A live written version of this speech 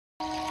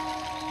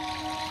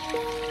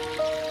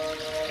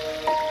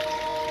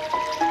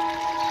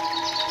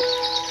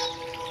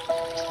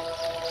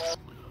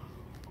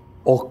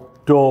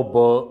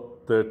October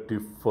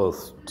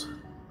 31st,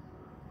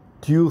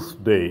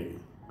 Tuesday,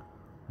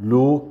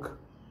 Luke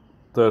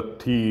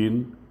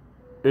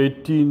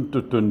 13:18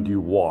 to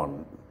 21.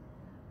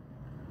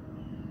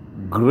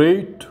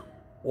 Great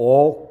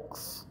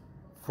oaks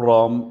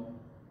from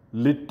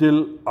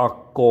little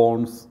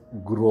acorns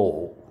grow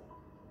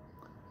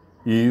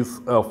is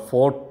a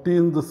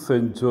 14th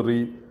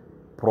century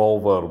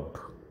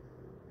proverb.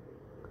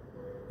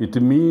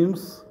 It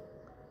means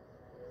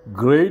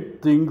great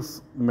things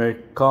may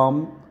come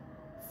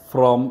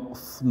from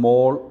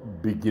small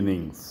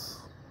beginnings.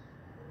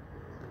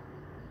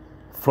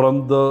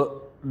 From the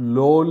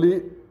lowly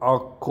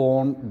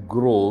acorn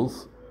grows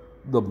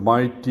the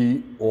mighty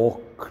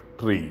oak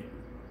tree.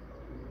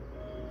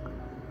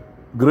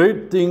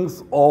 Great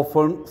things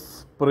often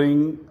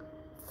spring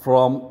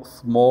from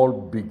small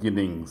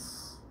beginnings.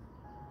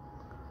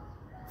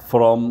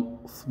 From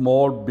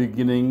small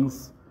beginnings,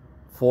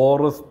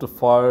 forest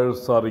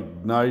fires are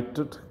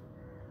ignited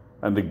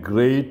and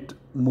great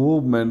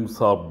movements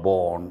are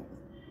born.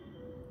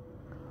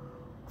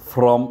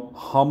 From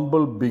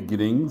humble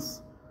beginnings,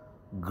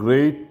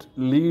 great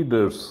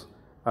leaders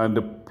and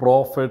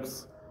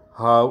prophets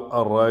have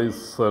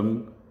arisen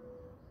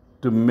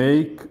to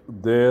make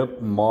their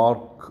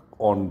mark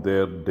on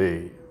their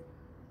day.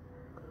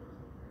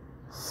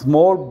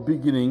 Small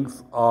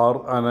beginnings are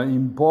an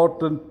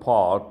important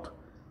part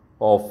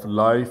of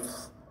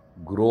life's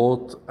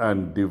growth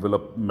and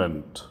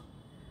development.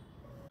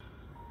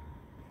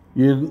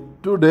 In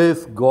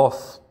today's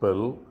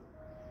Gospel,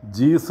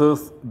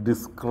 Jesus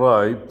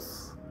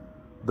describes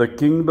the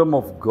kingdom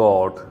of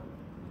God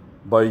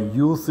by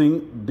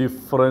using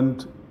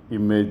different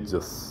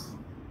images.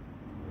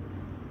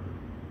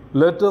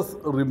 Let us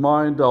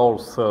remind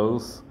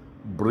ourselves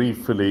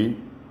briefly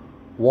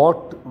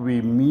what we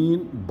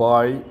mean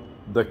by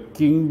the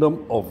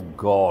kingdom of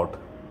God.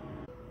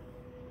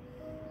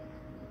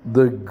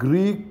 The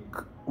Greek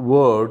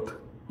word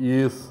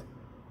is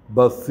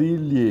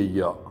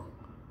basileia,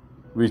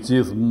 which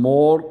is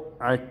more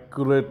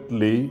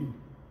accurately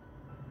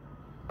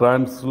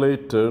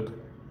translated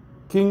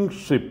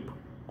kingship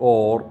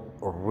or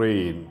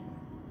reign.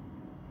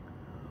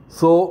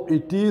 So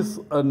it is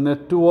a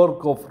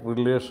network of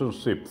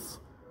relationships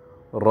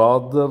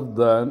rather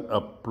than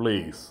a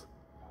place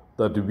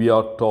that we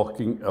are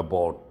talking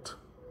about.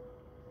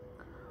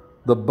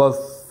 The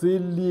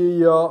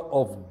basileia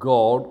of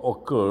God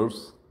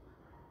occurs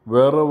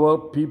wherever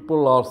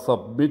people are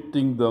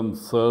submitting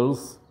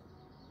themselves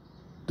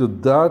to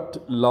that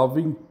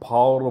loving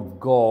power of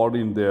God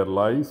in their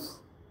lives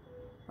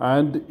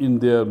and in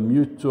their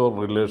mutual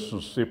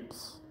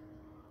relationships,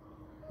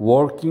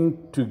 working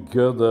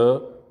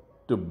together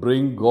to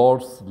bring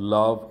God's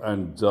love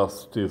and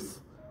justice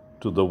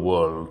to the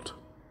world.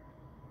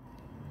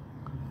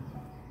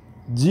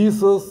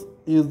 Jesus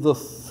is the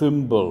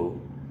symbol,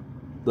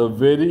 the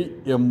very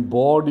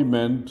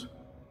embodiment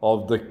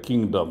of the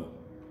kingdom,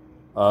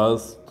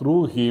 as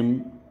through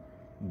him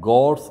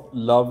God's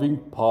loving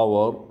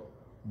power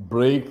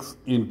breaks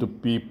into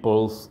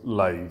people's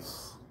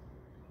lives.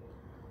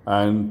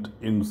 And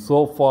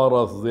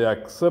insofar as they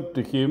accept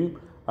him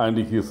and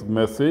his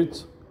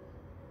message,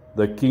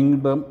 the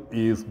kingdom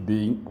is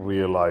being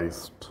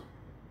realized.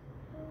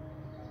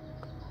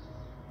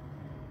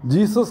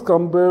 Jesus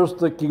compares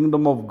the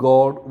kingdom of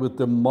God with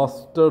a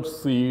mustard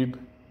seed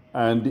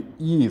and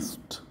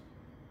yeast.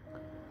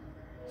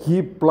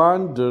 He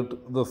planted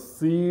the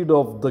seed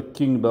of the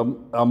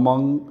kingdom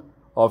among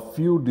a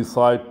few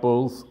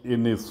disciples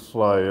in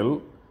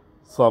Israel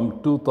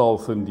some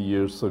 2000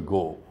 years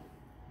ago.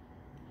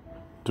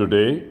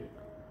 Today,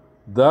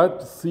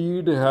 that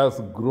seed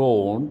has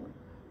grown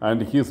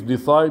and his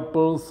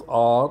disciples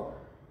are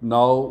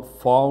now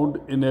found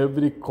in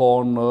every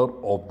corner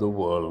of the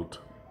world.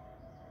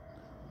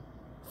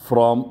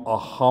 From a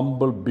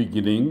humble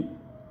beginning,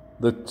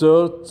 the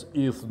church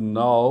is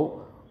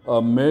now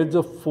a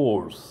major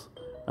force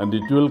and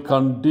it will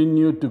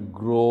continue to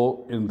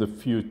grow in the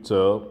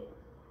future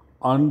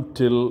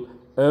until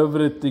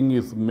everything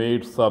is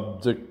made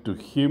subject to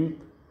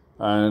him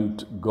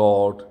and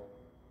God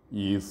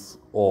is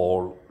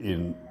all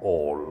in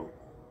all.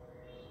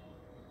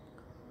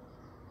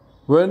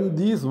 When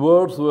these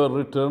words were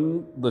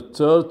written, the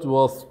church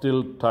was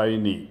still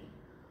tiny,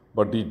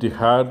 but it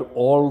had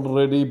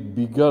already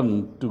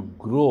begun to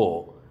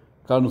grow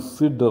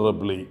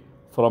considerably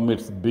from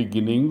its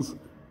beginnings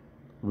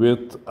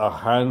with a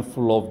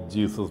handful of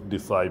Jesus'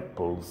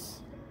 disciples.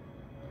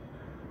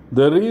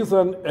 There is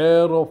an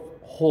air of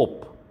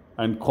hope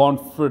and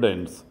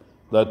confidence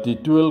that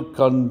it will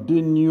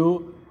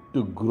continue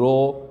to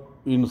grow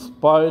in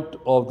spite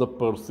of the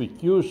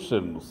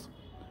persecutions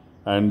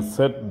and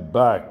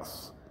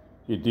setbacks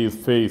it is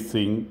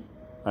facing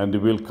and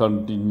will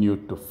continue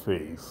to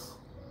face.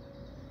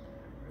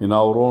 In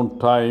our own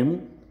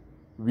time,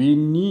 we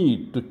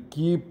need to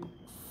keep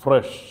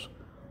fresh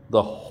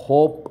the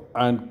hope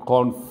and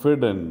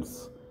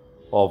confidence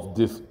of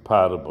this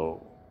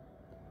parable,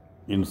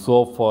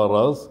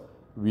 insofar as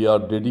we are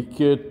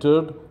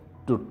dedicated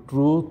to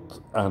truth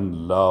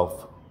and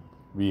love,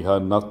 We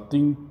have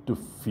nothing to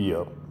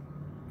fear.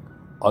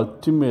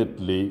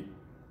 Ultimately,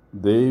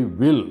 they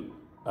will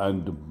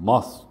and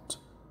must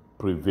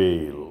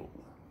prevail.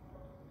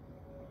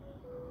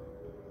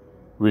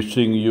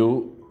 Wishing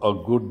you a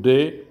good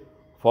day,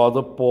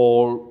 Father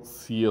Paul,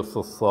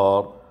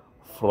 CSsR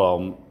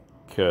from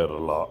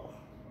Kerala.